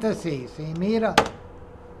paréntesis. Y mira,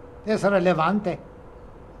 es relevante.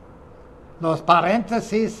 Los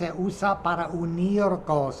paréntesis se usan para unir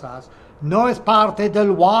cosas. No es parte del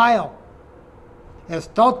while. Es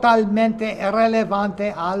totalmente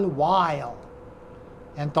irrelevante al while.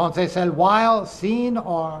 Entonces el while sin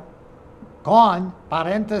o con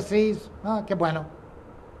paréntesis, qué bueno.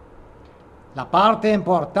 La parte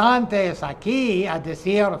importante es aquí, a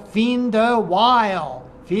decir fin de while,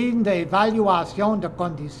 fin de evaluación de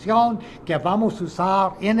condición que vamos a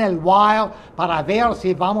usar en el while para ver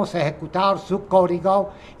si vamos a ejecutar su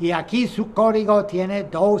código. Y aquí su código tiene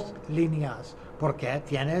 2 líneas, porque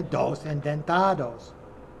tiene 2 indentados.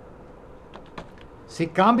 Si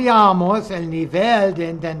cambiamos el nivel de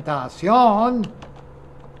indentación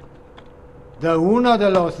de una de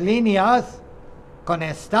las líneas con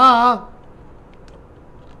esta,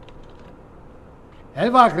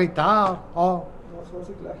 él va a gritar. No se va a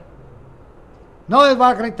ciclar. No, él va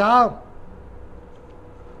a gritar.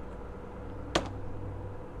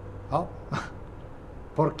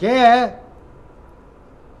 ¿Por qué?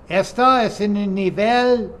 Esta es en un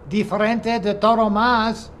nivel diferente de todo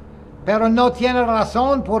más, pero no tiene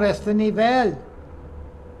razón por este nivel.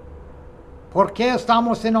 ¿Por qué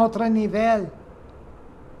estamos en otro nivel?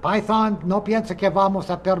 Python no piensa que vamos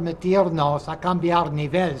a permitirnos a cambiar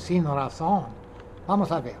nivel sin razón.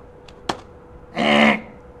 Vamos a ver.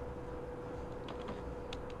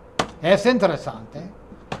 Es interesante.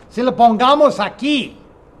 Si lo pongamos aquí,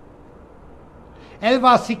 él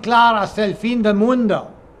va a ciclar hasta el fin del mundo.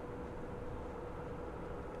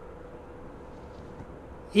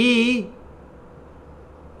 Y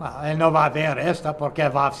él no va a ver esto porque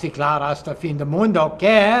va a ciclar hasta el fin del mundo,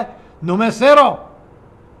 que número 0.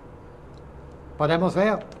 Podemos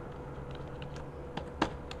ver.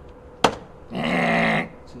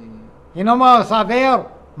 Sí. Y no vamos a ver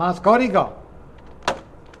más código.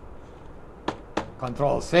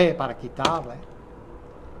 Control C para quitarle.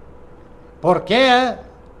 ¿Por qué?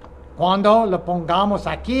 Cuando lo pongamos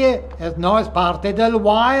aquí, no es parte del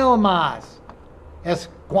while más. Es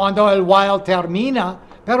cuando el while termina,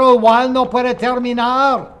 pero el while no puede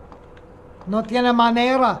terminar. No tiene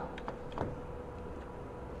manera.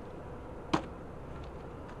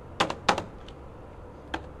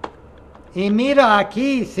 Y mira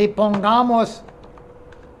aquí, si pongamos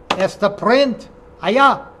este print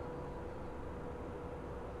allá,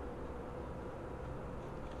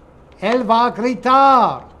 él va a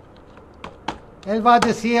gritar. Él va a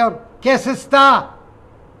decir, ¿qué se está?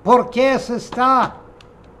 ¿Por qué se está?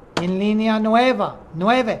 en línea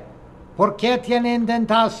 9. ¿Por qué tiene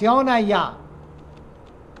indentación allá?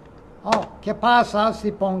 Oh, ¿qué pasa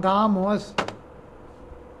si pongamos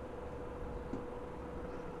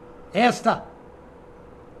esta?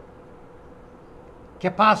 ¿Qué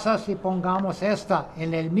pasa si pongamos esta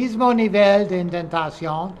en el mismo nivel de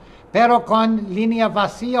indentación, pero con línea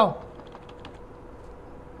vacío?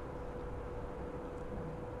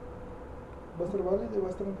 ¿Va a ser válido y va a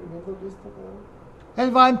estar imprimiendo listo cada vez?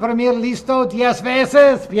 Él va a imprimir listo 10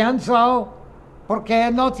 veces, pienso, porque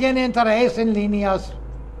no tiene interés en líneas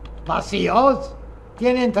vacíos,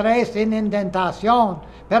 tiene interés en indentación,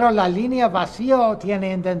 pero la línea vacío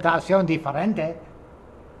tiene indentación diferente.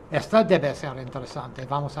 Esta debe ser interesante,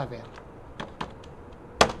 vamos a ver.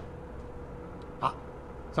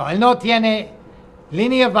 Él no tiene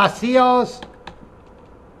líneas vacíos,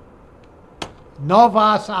 no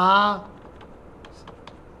vas a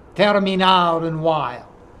terminar un while.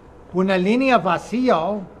 Una línea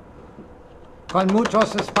vacío con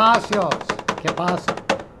muchos espacios. ¿Qué pasa?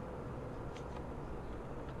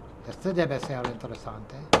 Este debe ser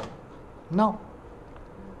interesante. No.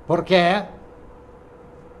 ¿Por qué?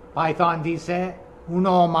 Python dice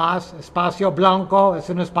 1 o más espacio blanco es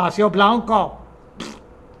un espacio blanco.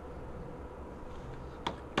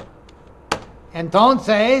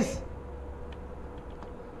 Entonces,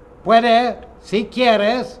 puede, si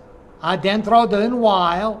quieres, adentro de un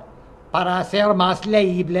while, para hacer más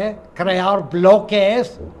leíble, crear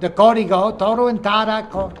bloques de código, todo en Tara,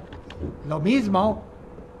 lo mismo,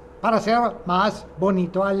 para hacer más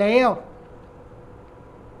bonito a leer.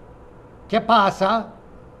 ¿Qué pasa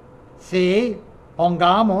si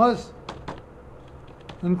pongamos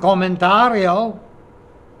un comentario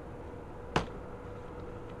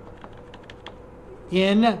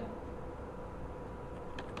en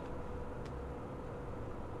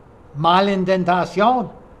mal indentación?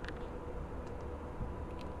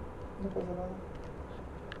 No pasa nada.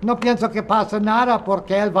 No pienso que pase nada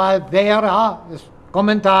porque él va a ver, es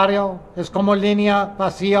comentario, es como línea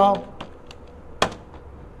vacío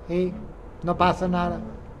y no pasa nada.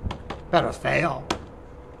 Pero es feo.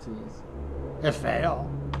 Sí, Es feo.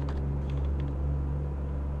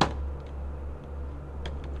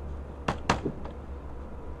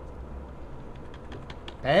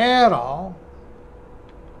 Pero,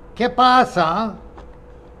 ¿qué pasa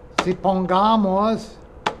si pongamos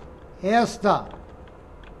esta?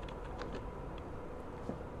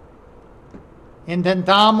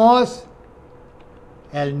 Intentamos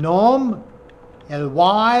el num, el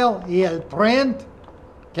while y el print,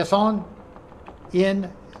 que son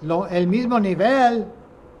en el mismo nivel.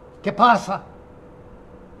 ¿Qué pasa?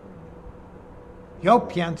 Yo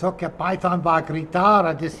pienso que Python va a gritar,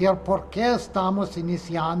 a decir, ¿por qué estamos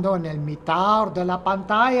iniciando en el mitad de la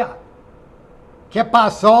pantalla? ¿Qué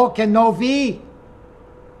pasó que no vi?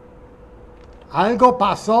 Algo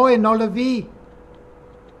pasó y no lo vi.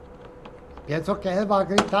 Pienso que él va a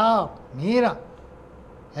gritar, mira.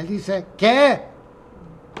 Él dice, ¿qué?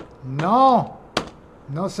 No,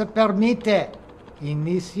 no se permite.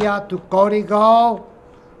 Inicia tu código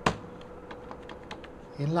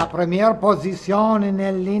en la primera posición en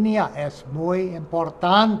el línea. Es muy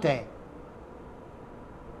importante.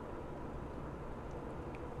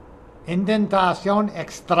 Indentación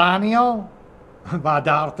extraño va a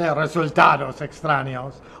darte resultados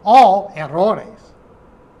extraños o errores.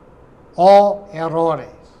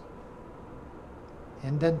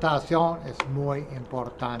 Indentación es muy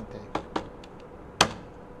importante.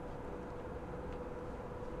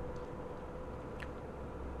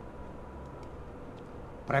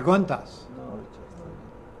 ¿Preguntas? no, ahorita está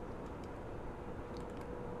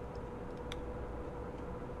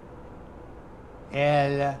bien.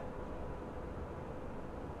 El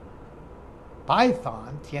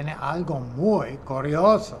Python tiene algo muy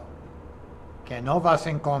curioso que no vas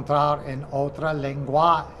a encontrar en otros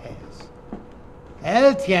lenguajes.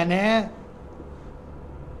 Él tiene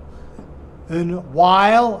un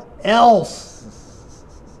while else.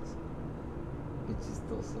 Qué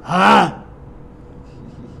chistoso.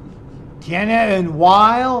 Tiene un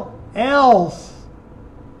while else.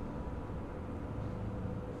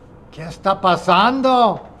 ¿Qué está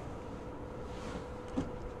pasando?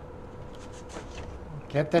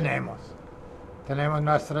 ¿Qué tenemos? Tenemos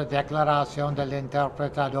nuestra declaración del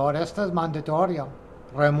interpretador. Esto es mandatorio.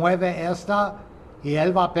 Remueve esta y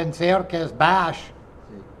él va a pensar que es bash.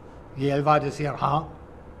 Sí. Y él va a decir,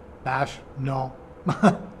 bash, no.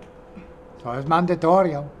 Eso es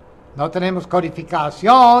mandatorio. No tenemos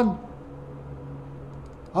codificación.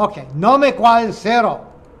 Ok, num igual 0.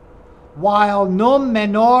 While num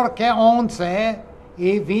menor que 11.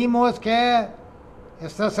 Y vimos que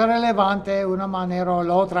Esto es relevante de una manera o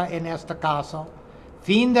la otra en este caso.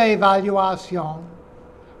 Fin de evaluación.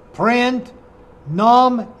 Print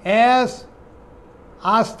num es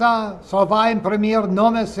hasta, va a imprimir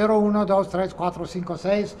num es 0, 1, 2, 3, 4, 5,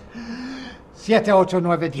 6, 7, 8,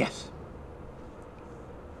 9, 10.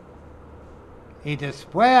 Y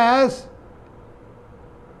después,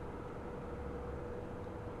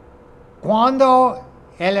 cuando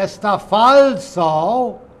él está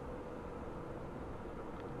falso,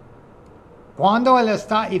 cuando él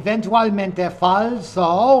está eventualmente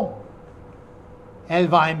falso,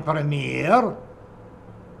 él va a imprimir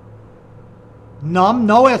num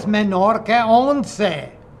no es menor que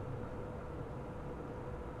 11.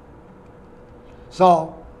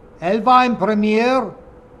 So, él va a imprimir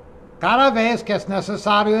cada vez que es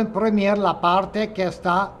necesario imprimir la parte que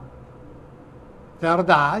está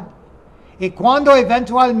verdad. Y cuando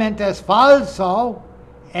eventualmente es falso,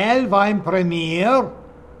 él va a imprimir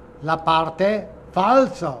la parte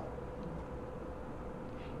falso.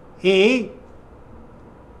 Y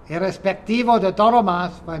respectivo de todo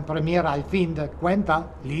más, va a imprimir al fin de cuenta,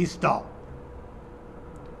 listo.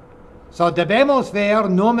 So debemos ver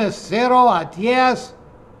números 0 a 10,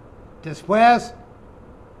 después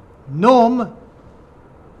num,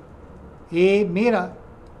 y mira,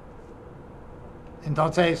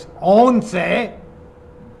 entonces 11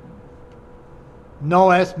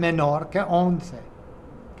 no es menor que 11,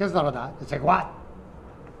 que es verdad, es igual.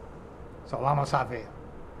 So vamos a ver.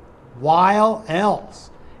 While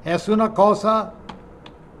else. Es una cosa,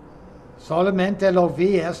 solamente lo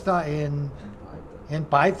vi esta en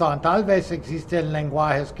Python. Tal vez existen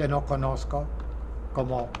lenguajes que no conozco,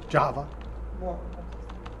 como Java. No.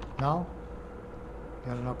 ¿No?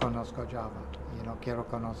 Yo no conozco Java y no quiero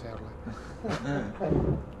conocerla.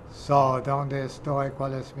 So, ¿dónde estoy?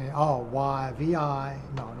 ¿Cuál es mi? Oh, VI.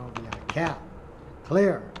 No VI. Cat.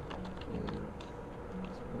 Clear.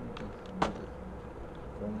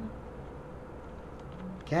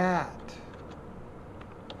 Cat.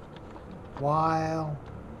 While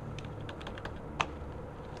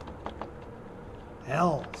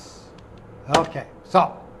else. Okay,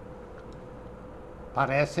 so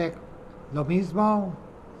parece lo mismo,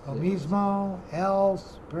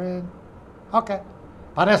 else, print. Okay,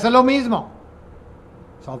 parece lo mismo.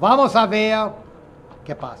 So vamos a ver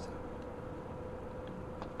qué pasa.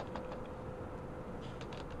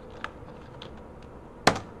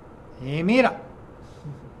 Y mira.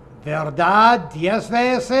 Verdad 10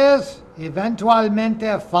 veces,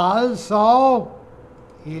 eventualmente falso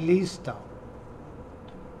y listo.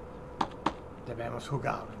 Debemos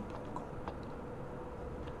jugar un poco.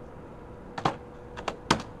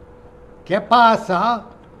 ¿Qué pasa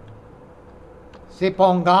si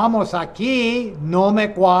pongamos aquí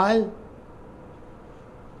nombre cual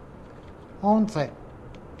 11?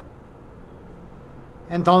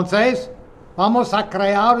 Entonces, vamos a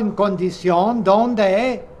crear una condición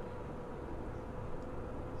donde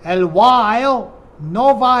el while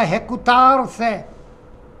no va a ejecutarse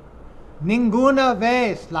ninguna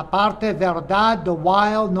vez. La parte verdad de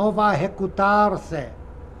while no va a ejecutarse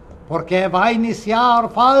porque va a iniciar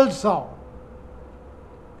falso.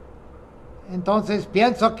 Entonces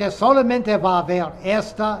pienso que solamente va a haber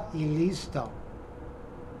esta y listo.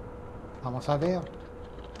 Vamos a ver.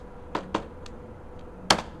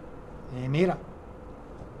 Y mira.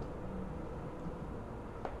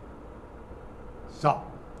 So.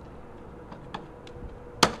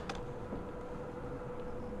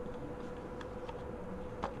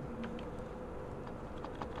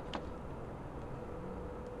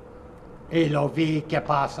 Y lo vi qué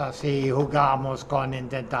pasa si jugamos con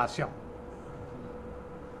indentación.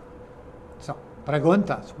 So,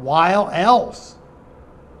 preguntas. While else.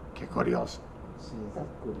 Qué curioso. Sí, es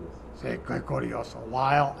curioso. Sí, qué curioso.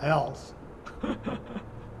 While else.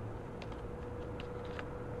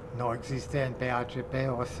 No existe en PHP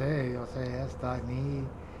o C esta, ni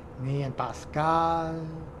en Pascal.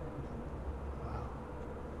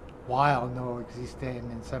 Wow. While no existe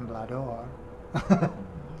en ensamblador.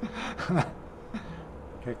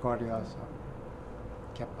 Qué curioso.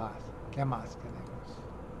 ¿Qué pasa? ¿Qué más tenemos?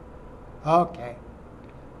 Ok.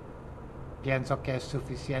 Pienso que es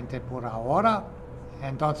suficiente por ahora.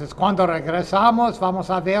 Entonces, cuando regresamos, vamos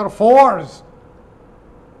a ver fors.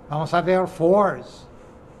 Vamos a ver fors.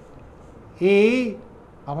 Y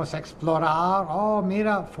vamos a explorar. Oh,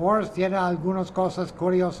 mira, fors tiene algunas cosas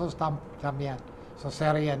curiosas también. Eso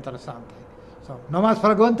sería interesante. ¿No más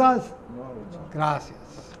preguntas? No, Gracias.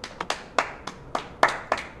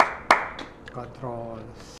 Control